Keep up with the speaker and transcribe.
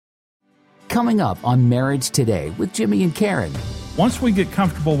Coming up on Marriage Today with Jimmy and Karen. Once we get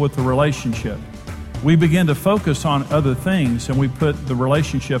comfortable with the relationship, we begin to focus on other things and we put the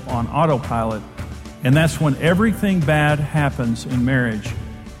relationship on autopilot. And that's when everything bad happens in marriage,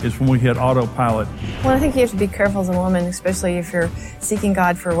 is when we hit autopilot. Well, I think you have to be careful as a woman, especially if you're seeking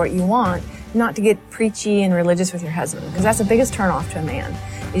God for what you want, not to get preachy and religious with your husband, because that's the biggest turnoff to a man.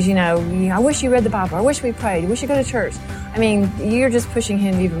 Is, I wish you read the Bible, I wish we prayed, I wish you go to church. I mean, you're just pushing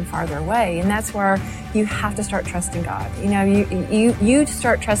him even farther away, and that's where you have to start trusting God. You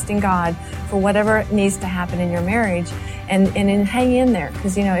start trusting God for whatever needs to happen in your marriage, and hang in there,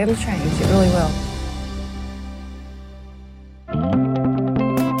 because, it'll change, it really will.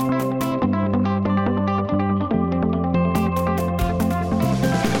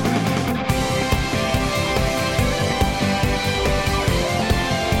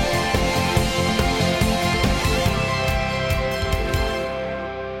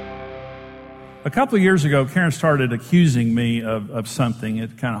 A couple of years ago, Karen started accusing me of something.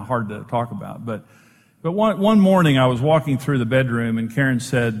 It's kind of hard to talk about. But one morning, I was walking through the bedroom, and Karen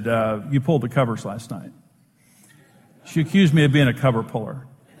said, you pulled the covers last night. She accused me of being a cover puller.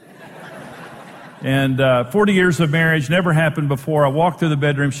 And 40 years of marriage, never happened before. I walked through the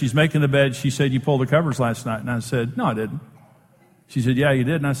bedroom. She's making the bed. She said, you pulled the covers last night. And I said, no, I didn't. She said, yeah, you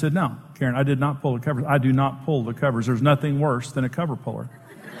did. And I said, no, Karen, I did not pull the covers. I do not pull the covers. There's nothing worse than a cover puller.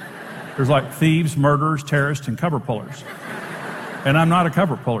 There's like thieves, murderers, terrorists, and cover pullers. And I'm not a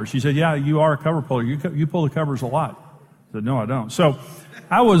cover puller. She said, yeah, you are a cover puller. You pull the covers a lot. I said, no, I don't. So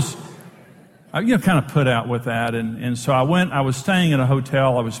I was, kind of put out with that. And so I was staying in a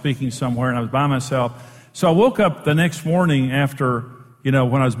hotel. I was speaking somewhere, and I was by myself. So I woke up the next morning after, when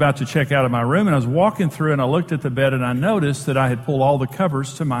I was about to check out of my room, and I was walking through, and I looked at the bed, and I noticed that I had pulled all the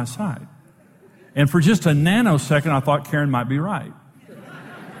covers to my side. And for just a nanosecond, I thought Karen might be right.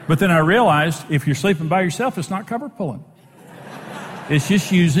 But then I realized if you're sleeping by yourself, it's not cover pulling. It's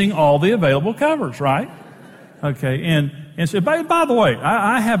just using all the available covers, right? Okay, and so, by the way,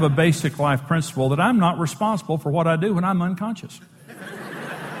 I have a basic life principle that I'm not responsible for what I do when I'm unconscious.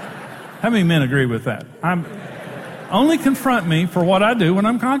 How many men agree with that? Only confront me for what I do when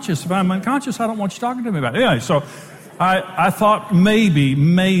I'm conscious. If I'm unconscious, I don't want you talking to me about it. Anyway, so I thought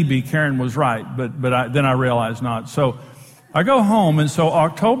maybe Karen was right, but then I realized not. So I go home, and so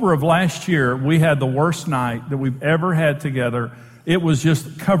October of last year, we had the worst night that we've ever had together. It was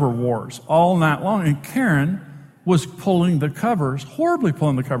just cover wars all night long, and Karen was pulling the covers, horribly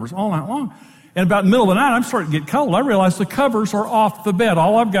pulling the covers all night long. And about the middle of the night, I'm starting to get cold. I realize the covers are off the bed.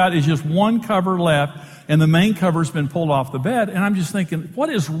 All I've got is just one cover left, and the main cover's been pulled off the bed, and I'm just thinking, what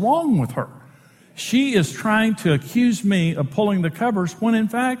is wrong with her? She is trying to accuse me of pulling the covers when, in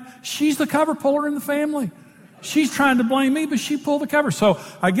fact, she's the cover puller in the family. She's trying to blame me, but she pulled the cover. So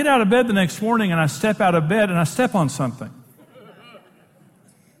I get out of bed the next morning, and I step out of bed, and I step on something.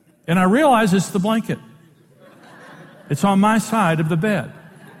 And I realize it's the blanket. It's on my side of the bed.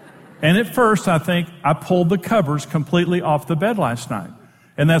 And at first, I think I pulled the covers completely off the bed last night.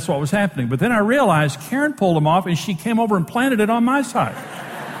 And that's what was happening. But then I realized Karen pulled them off, and she came over and planted it on my side.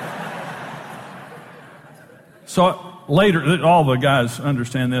 So later, all the guys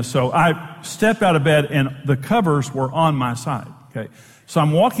understand this. So I stepped out of bed, and the covers were on my side. Okay. So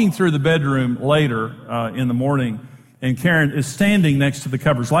I'm walking through the bedroom later in the morning, and Karen is standing next to the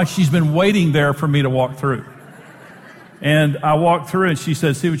covers, like she's been waiting there for me to walk through. And I walked through, and she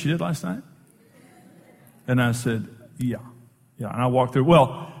said, see what you did last night? And I said, yeah. And I walked through.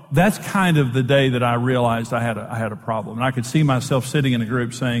 Well, that's kind of the day that I realized I had a problem. And I could see myself sitting in a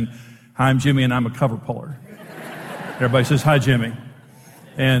group saying, hi, I'm Jimmy, and I'm a cover puller. Everybody says, hi, Jimmy.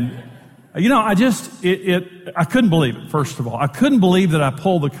 And, I couldn't believe it, first of all. I couldn't believe that I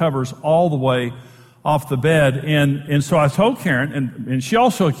pulled the covers all the way off the bed. And so I told Karen, and she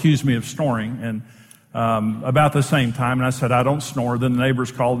also accused me of snoring, and about the same time. And I said, I don't snore. Then the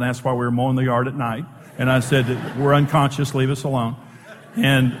neighbors called and asked why we were mowing the yard at night. And I said, we're unconscious, leave us alone.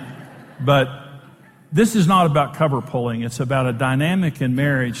 But this is not about cover pulling. It's about a dynamic in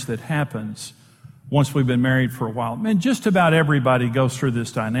marriage that happens once we've been married for a while. Man, just about everybody goes through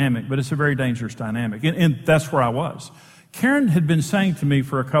this dynamic, but it's a very dangerous dynamic. And that's where I was. Karen had been saying to me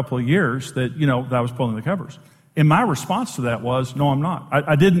for a couple of years that, that I was pulling the covers. And my response to that was, no, I'm not.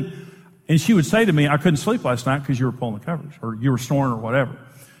 I didn't. And she would say to me, I couldn't sleep last night because you were pulling the covers, or you were snoring, or whatever.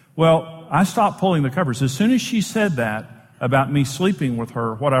 Well, I stopped pulling the covers. As soon as she said that about me sleeping with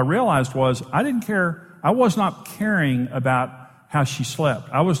her, what I realized was I didn't care. I was not caring about how she slept.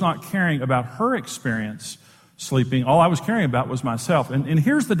 I was not caring about her experience sleeping. All I was caring about was myself. And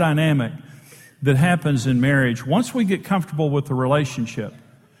here's the dynamic that happens in marriage. Once we get comfortable with the relationship,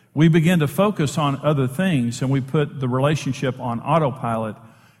 We begin to focus on other things, and we put the relationship on autopilot.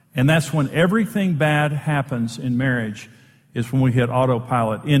 And that's when everything bad happens in marriage, is when we hit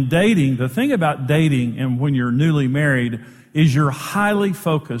autopilot. In dating, the thing about dating and when you're newly married is you're highly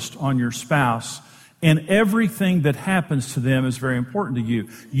focused on your spouse, and everything that happens to them is very important to you.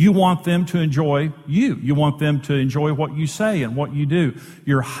 You want them to enjoy you. You want them to enjoy what you say and what you do.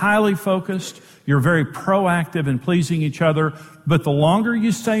 You're highly focused. You're very proactive in pleasing each other. But the longer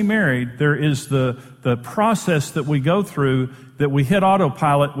you stay married, there is the process that we go through that we hit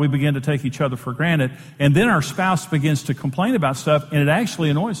autopilot, we begin to take each other for granted, and then our spouse begins to complain about stuff, and it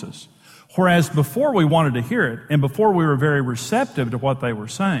actually annoys us. Whereas before we wanted to hear it, and before we were very receptive to what they were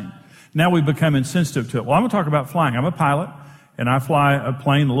saying, now we become insensitive to it. Well, I'm going to talk about flying. I'm a pilot, and I fly a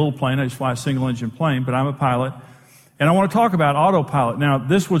plane, a little plane. I just fly a single-engine plane, but I'm a pilot. And I want to talk about autopilot. Now,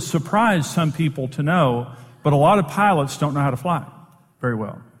 this would surprise some people to know, but a lot of pilots don't know how to fly very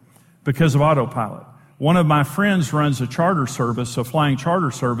well because of autopilot. One of my friends runs a charter service, a flying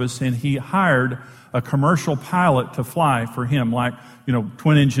charter service, and he hired a commercial pilot to fly for him, like,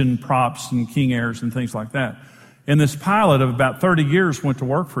 twin-engine props and King Airs and things like that. And this pilot of about 30 years went to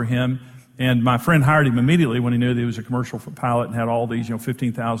work for him, and my friend hired him immediately when he knew that he was a commercial pilot and had all these,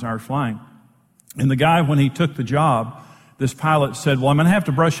 15,000 hours flying. And the guy, when he took the job, this pilot said, well, I'm going to have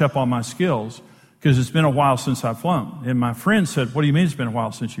to brush up on my skills because it's been a while since I've flown. And my friend said, what do you mean it's been a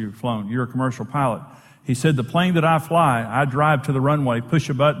while since you've flown? You're a commercial pilot. He said, the plane that I fly, I drive to the runway, push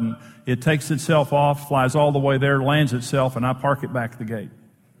a button, it takes itself off, flies all the way there, lands itself, and I park it back at the gate.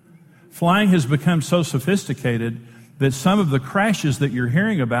 Flying has become so sophisticated that some of the crashes that you're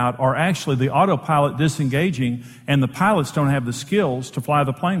hearing about are actually the autopilot disengaging, and the pilots don't have the skills to fly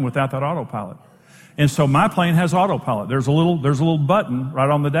the plane without that autopilot. And so my plane has autopilot. There's a little button right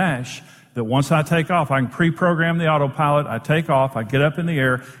on the dash that once I take off, I can pre-program the autopilot. I take off, I get up in the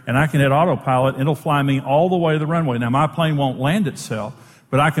air, and I can hit autopilot. It'll fly me all the way to the runway. Now, my plane won't land itself,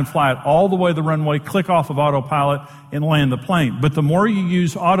 but I can fly it all the way to the runway, click off of autopilot, and land the plane. But the more you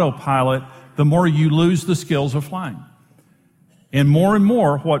use autopilot, the more you lose the skills of flying. And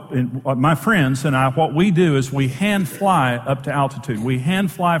more, what my friends and I, what we do is we hand fly up to altitude. We hand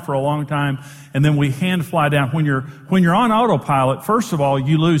fly for a long time, and then we hand fly down. When you're on autopilot, first of all,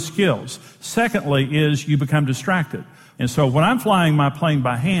 you lose skills. Secondly is you become distracted. And so when I'm flying my plane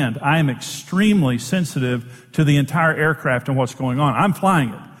by hand, I am extremely sensitive to the entire aircraft and what's going on. I'm flying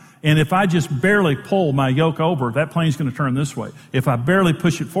it. And if I just barely pull my yoke over, that plane's going to turn this way. If I barely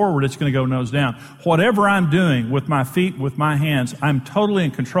push it forward, it's going to go nose down. Whatever I'm doing with my feet, with my hands, I'm totally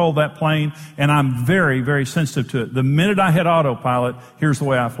in control of that plane, and I'm very, very sensitive to it. The minute I hit autopilot, here's the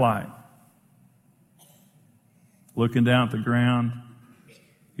way I fly. Looking down at the ground.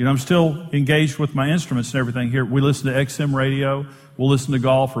 I'm still engaged with my instruments and everything here. We listen to XM radio. We'll listen to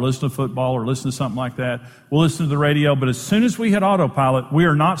golf or listen to football or listen to something like that. We'll listen to the radio, but as soon as we hit autopilot, we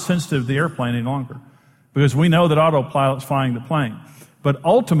are not sensitive to the airplane any longer because we know that autopilot's flying the plane. But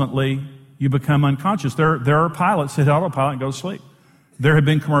ultimately, you become unconscious. There are pilots that hit autopilot and go to sleep. There have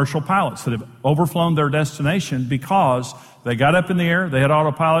been commercial pilots that have overflown their destination because they got up in the air, they had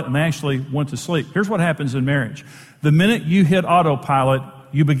autopilot, and they actually went to sleep. Here's what happens in marriage. The minute you hit autopilot,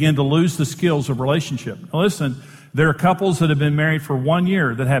 you begin to lose the skills of relationship. Now listen, there are couples that have been married for 1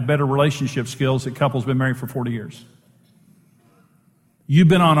 year that have better relationship skills than couples been married for 40 years. You've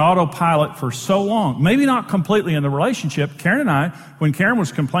been on autopilot for so long, maybe not completely in the relationship. Karen and I, when Karen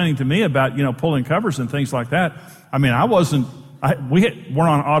was complaining to me about, pulling covers and things like that, we weren't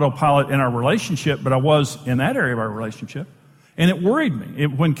on autopilot in our relationship, but I was in that area of our relationship. And it worried me.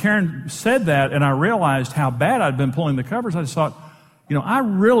 When Karen said that and I realized how bad I'd been pulling the covers, I just thought, I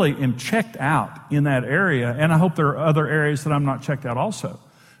really am checked out in that area, and I hope there are other areas that I'm not checked out also.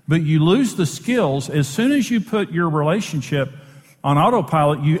 But you lose the skills. As soon as you put your relationship on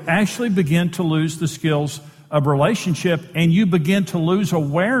autopilot, you actually begin to lose the skills of relationship, and you begin to lose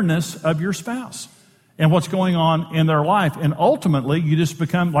awareness of your spouse and what's going on in their life. And ultimately, you just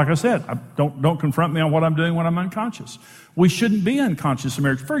become, like I said, don't confront me on what I'm doing when I'm unconscious. We shouldn't be unconscious in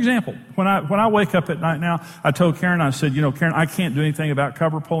marriage. For example, when I wake up at night now, I told Karen, I said, Karen, I can't do anything about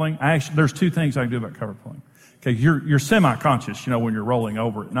cover pulling. There's two things I can do about cover pulling. Okay, you're semi-conscious, when you're rolling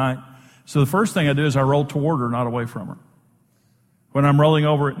over at night. So the first thing I do is I roll toward her, not away from her. When I'm rolling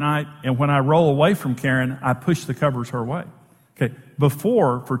over at night, and when I roll away from Karen, I push the covers her way. Okay,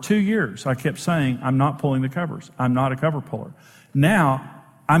 before, for 2 years, I kept saying, I'm not pulling the covers. I'm not a cover puller. Now,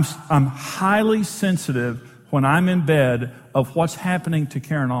 I'm highly sensitive when I'm in bed of what's happening to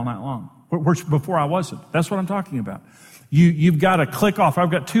Karen all night long, which before I wasn't. That's what I'm talking about. You've got to click off. I've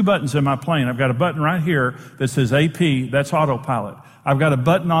got two buttons in my plane. I've got a button right here that says AP. That's autopilot. I've got a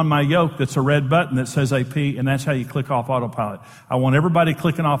button on my yoke that's a red button that says AP, and that's how you click off autopilot. I want everybody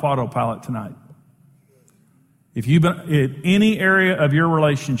clicking off autopilot tonight. If you've been in any area of your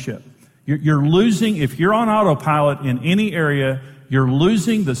relationship, you're losing, if you're on autopilot in any area, you're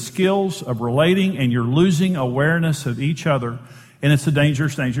losing the skills of relating and you're losing awareness of each other. And it's a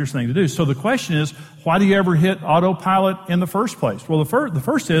dangerous, dangerous thing to do. So the question is, why do you ever hit autopilot in the first place? Well, the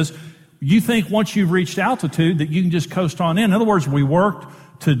first is, you think once you've reached altitude that you can just coast on in. In other words, we worked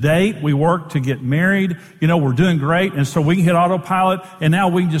to date, we worked to get married, we're doing great, and so we can hit autopilot, and now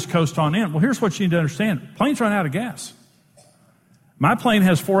we can just coast on in. Well, here's what you need to understand. Planes run out of gas. My plane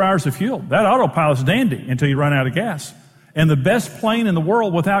has 4 hours of fuel. That autopilot's dandy until you run out of gas. And the best plane in the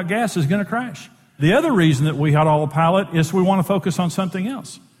world without gas is going to crash. The other reason that we had autopilot is we want to focus on something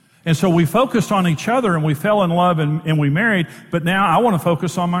else. And so we focused on each other and we fell in love and we married, but now I want to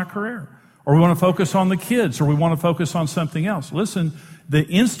focus on my career. Or we want to focus on the kids, or we want to focus on something else. Listen, the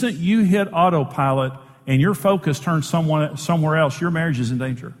instant you hit autopilot and your focus turns somewhere else, your marriage is in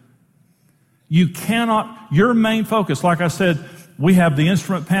danger. You cannot, your main focus, like I said, we have the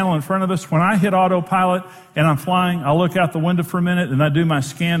instrument panel in front of us. When I hit autopilot and I'm flying, I look out the window for a minute and I do my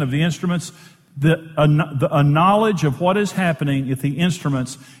scan of the instruments. A knowledge of what is happening at the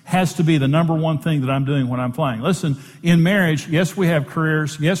instruments has to be the number one thing that I'm doing when I'm flying. Listen, in marriage, yes, we have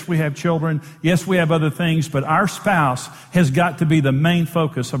careers. Yes, we have children. Yes, we have other things, but our spouse has got to be the main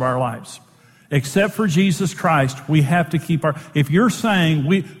focus of our lives. Except for Jesus Christ, we have to keep if you're saying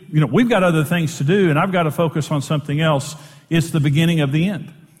we've got other things to do and I've got to focus on something else, it's the beginning of the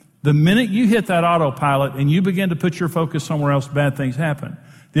end. The minute you hit that autopilot and you begin to put your focus somewhere else, bad things happen.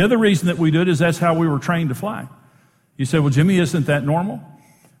 The other reason that we do it is that's how we were trained to fly. You say, well, Jimmy, isn't that normal?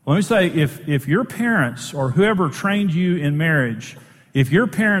 Let me say, if your parents or whoever trained you in marriage, if your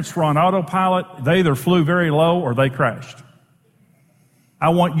parents were on autopilot, they either flew very low or they crashed. I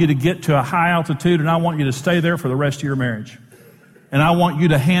want you to get to a high altitude and I want you to stay there for the rest of your marriage. And I want you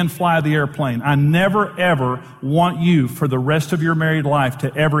to hand fly the airplane. I never, ever want you for the rest of your married life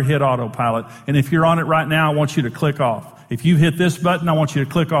to ever hit autopilot. And if you're on it right now, I want you to click off. If you hit this button, I want you to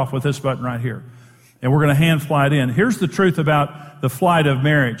click off with this button right here. And we're going to hand fly it in. Here's the truth about the flight of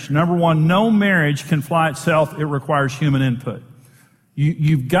marriage. Number one, no marriage can fly itself. It requires human input.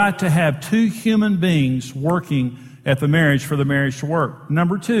 You've got to have two human beings working at the marriage for the marriage to work.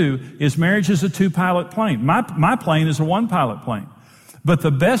 Number two is marriage is a two-pilot plane. My plane is a one-pilot plane. But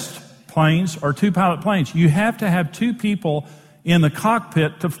the best planes are two-pilot planes. You have to have two people in the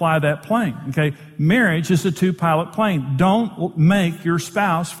cockpit to fly that plane. Okay? Marriage is a two-pilot plane. Don't make your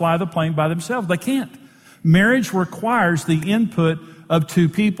spouse fly the plane by themselves. They can't. Marriage requires the input of two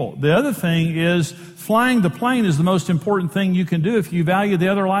people. The other thing is flying the plane is the most important thing you can do if you value the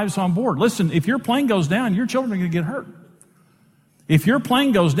other lives on board. Listen, if your plane goes down, your children are going to get hurt. If your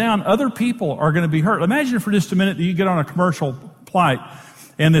plane goes down, other people are going to be hurt. Imagine for just a minute that you get on a commercial flight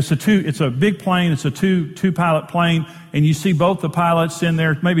and it's a big plane, it's a two-pilot plane, and you see both the pilots in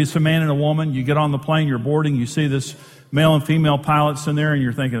there. Maybe it's a man and a woman. You get on the plane, you're boarding, you see this male and female pilots in there, and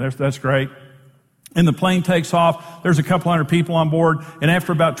you're thinking, that's great. And the plane takes off. There's a couple hundred people on board, and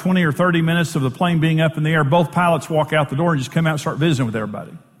after about 20 or 30 minutes of the plane being up in the air, both pilots walk out the door and just come out and start visiting with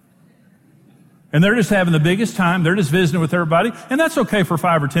everybody. And they're just having the biggest time. They're just visiting with everybody. And that's okay for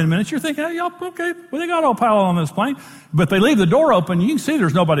 5 or 10 minutes. You're thinking, hey, y'all, okay, well, they got autopilot on this plane. But they leave the door open. You can see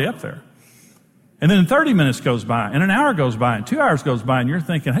there's nobody up there. And then 30 minutes goes by, and an hour goes by, and 2 hours goes by, and you're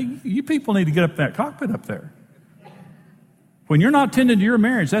thinking, hey, you people need to get up in that cockpit up there. When you're not tending to your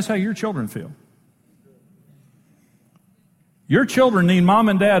marriage, that's how your children feel. Your children need mom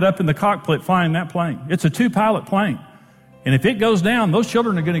and dad up in the cockpit flying that plane. It's a two-pilot plane. And if it goes down, those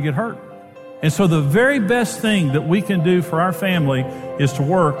children are going to get hurt. And so the very best thing that we can do for our family is to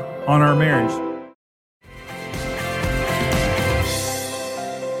work on our marriage.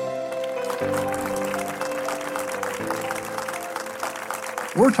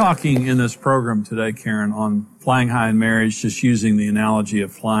 We're talking in this program today, Karen, on flying high in marriage, just using the analogy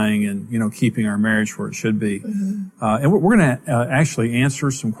of flying and, keeping our marriage where it should be. Mm-hmm. And we're going to actually answer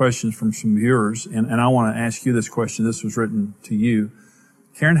some questions from some viewers. And I want to ask you this question. This was written to you.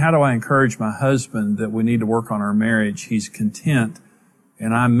 Karen, how do I encourage my husband that we need to work on our marriage? He's content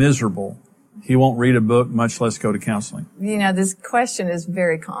and I'm miserable. He won't read a book, much less go to counseling. This question is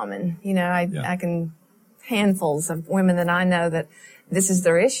very common. I can handfuls of women that I know that this is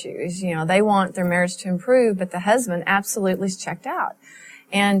their issue. They want their marriage to improve, but the husband absolutely is checked out.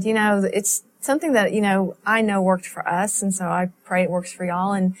 And, it's something that, I know worked for us. And so I pray it works for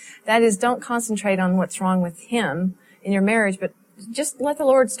y'all. And that is, don't concentrate on what's wrong with him. in your marriage, but just let the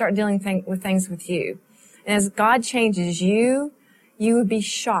Lord start dealing with things with you. And as God changes you, you would be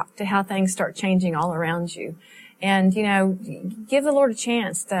shocked at how things start changing all around you. And, give the Lord a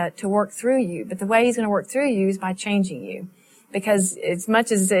chance to work through you. But the way He's going to work through you is by changing you. Because as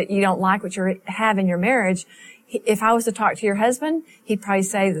much as that you don't like what you have in your marriage, if I was to talk to your husband, he'd probably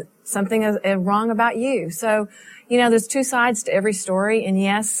say that something is wrong about you. So, there's two sides to every story. And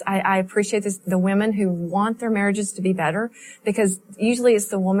yes, I appreciate the women who want their marriages to be better, because usually it's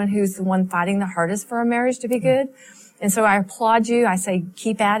the woman who's the one fighting the hardest for a marriage to be good. And so I applaud you. I say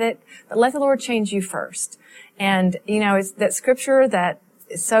keep at it, but let the Lord change you first. And, it's that scripture that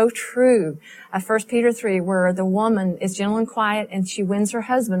is so true, 1 Peter 3, where the woman is gentle and quiet and she wins her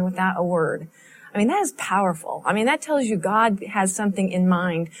husband without a word. I mean, that is powerful. I mean, that tells you God has something in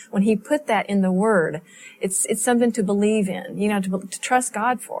mind when He put that in the Word. It's something to believe in, to trust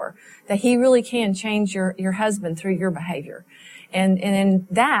God for, that He really can change your husband through your behavior. And in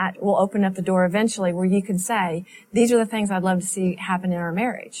that will open up the door eventually where you can say, these are the things I'd love to see happen in our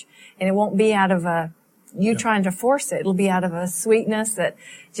marriage. And it won't be out of you trying to force it. It'll be out of a sweetness that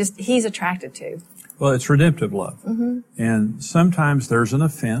just He's attracted to. Well, it's redemptive love. Mm-hmm. And sometimes there's an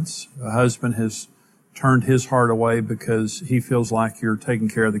offense. A husband has turned his heart away because he feels like you're taking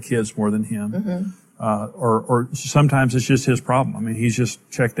care of the kids more than him. Mm-hmm. Or sometimes it's just his problem. I mean, he's just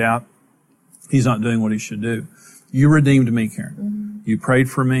checked out. He's not doing what he should do. You redeemed me, Karen. Mm-hmm. You prayed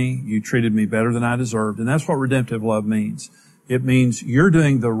for me. You treated me better than I deserved. And that's what redemptive love means. It means you're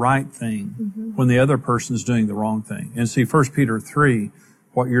doing the right thing when the other person's doing the wrong thing. And see, 1 Peter 3,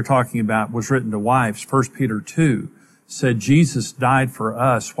 what you're talking about was written to wives. 1 Peter 2 said Jesus died for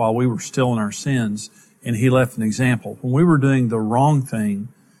us while we were still in our sins, and He left an example. When we were doing the wrong thing,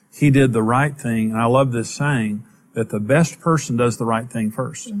 He did the right thing. And I love this saying that the best person does the right thing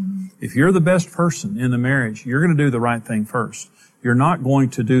first. Mm-hmm. If you're the best person in the marriage, you're going to do the right thing first. You're not going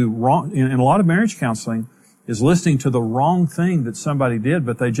to do wrong. And a lot of marriage counseling is listening to the wrong thing that somebody did,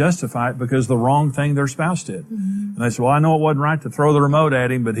 but they justify it because the wrong thing their spouse did. Mm-hmm. And they say, well, I know it wasn't right to throw the remote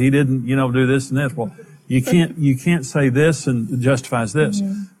at him, but he didn't, do this and this. Well, you can't say this and it justifies this.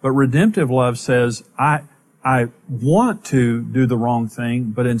 Mm-hmm. But redemptive love says, I want to do the wrong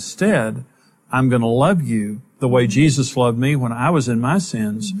thing, but instead I'm going to love you the way Jesus loved me when I was in my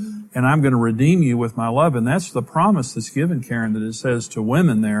sins, and I'm going to redeem you with my love. And that's the promise that's given, Karen, that it says to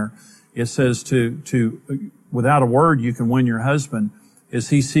women there. It says to without a word, you can win your husband as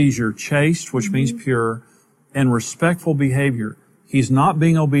he sees your chaste, which means pure, and respectful behavior. He's not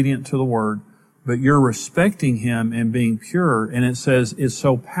being obedient to the word, but you're respecting him and being pure. And it says it's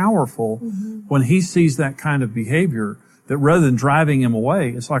so powerful when he sees that kind of behavior that rather than driving him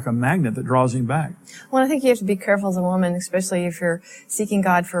away, it's like a magnet that draws him back. Well, I think you have to be careful as a woman, especially if you're seeking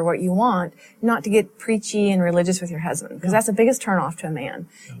God for what you want, not to get preachy and religious with your husband, because that's the biggest turnoff to a man.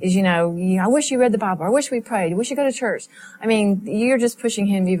 Is, I wish you read the Bible. I wish we prayed. I wish you go to church. I mean, you're just pushing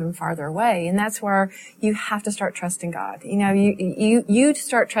him even farther away, and that's where you have to start trusting God. You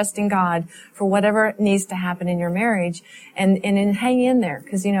start trusting God for whatever needs to happen in your marriage, and hang in there,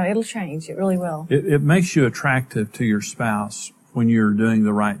 because it'll change. It really will. It makes you attractive to your spouse when you're doing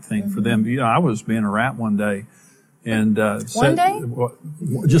the right thing for them. I was being a rat one day, and just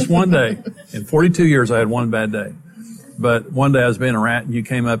one day. In 42 years, I had one bad day. But one day I was being a rat, and you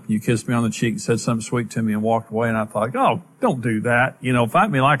came up and you kissed me on the cheek and said something sweet to me and walked away. And I thought, oh, don't do that. Fight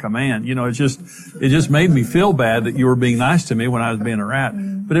me like a man. It just made me feel bad that you were being nice to me when I was being a rat.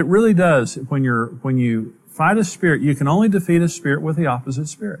 But it really does. When you fight a spirit, you can only defeat a spirit with the opposite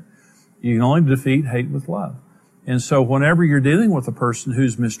spirit. You can only defeat hate with love. And so whenever you're dealing with a person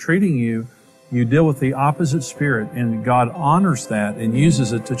who's mistreating you, you deal with the opposite spirit, and God honors that and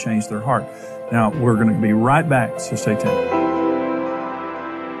uses it to change their heart. Now, we're going to be right back, so stay tuned.